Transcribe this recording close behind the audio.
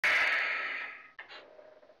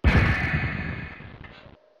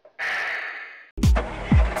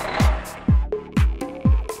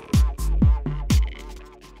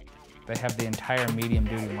They have the entire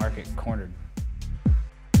medium-duty market cornered.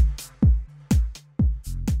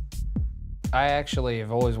 I actually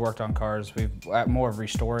have always worked on cars. We've more of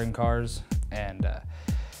restoring cars, and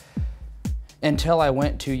until I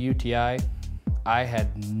went to UTI, I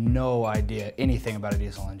had no idea anything about a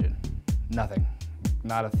diesel engine. Nothing,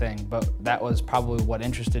 not a thing. But that was probably what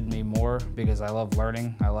interested me more because I love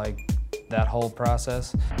learning. I like that whole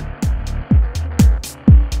process.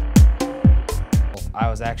 I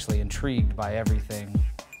was actually intrigued by everything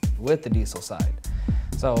with the diesel side.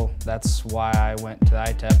 So that's why I went to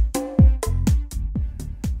ITEP.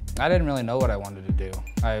 I didn't really know what I wanted to do.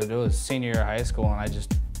 It was senior year of high school, and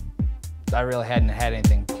I really hadn't had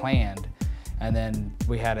anything planned. And then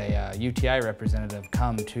we had a UTI representative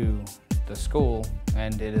come to the school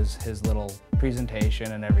and did his little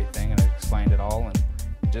presentation and everything, and explained it all, and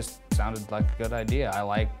it just sounded like a good idea. I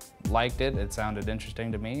liked it, it sounded interesting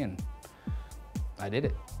to me, and I did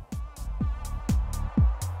it.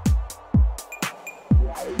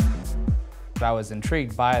 I was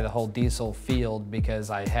intrigued by the whole diesel field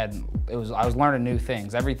because I was learning new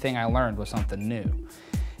things. Everything I learned was something new,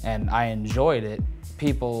 and I enjoyed it.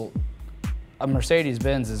 A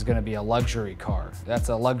Mercedes-Benz is going to be a luxury car. That's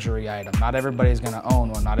a luxury item. Not everybody's going to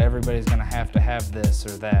own one. Not everybody's going to have this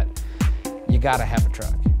or that. You got to have a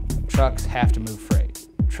truck. Trucks have to move freight.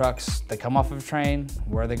 Trucks, they come off of a train.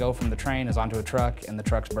 Where they go from the train is onto a truck, and the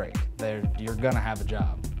trucks break. You're going to have a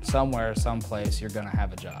job. Somewhere, someplace, you're going to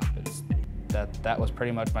have a job. That was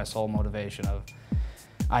pretty much my sole motivation of,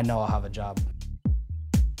 I know I'll have a job.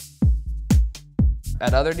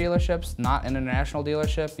 At other dealerships, not an international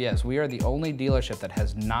dealership, yes, we are the only dealership that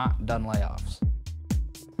has not done layoffs.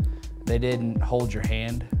 They didn't hold your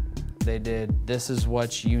hand. They did, this is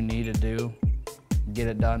what you need to do, get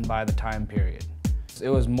it done by the time period. It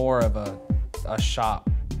was more of a shop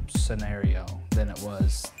scenario than it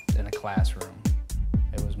was in a classroom.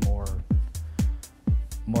 It was more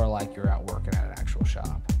like you're out working at an actual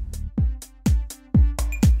shop.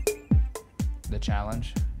 The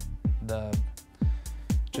challenge,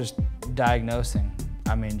 just diagnosing.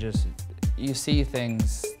 I mean, you see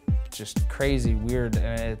things just crazy, weird,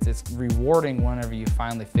 and it's rewarding whenever you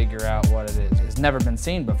finally figure out what it is. It's never been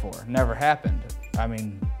seen before, never happened. I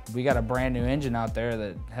mean, we got a brand new engine out there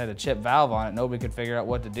that had a chip valve on it. Nobody could figure out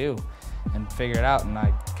what to do and figure it out, and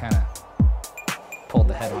I kind of pulled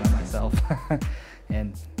the head on it myself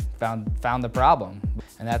and found the problem.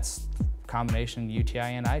 And that's a combination UTI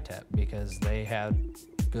and ITEP because they had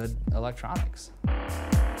good electronics.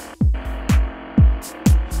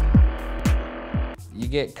 You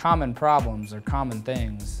get common problems or common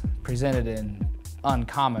things presented in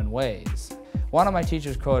uncommon ways. One of my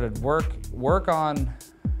teachers quoted, work on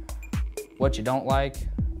what you don't like,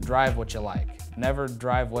 drive what you like. Never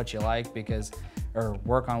drive what you like or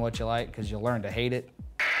work on what you like because you'll learn to hate it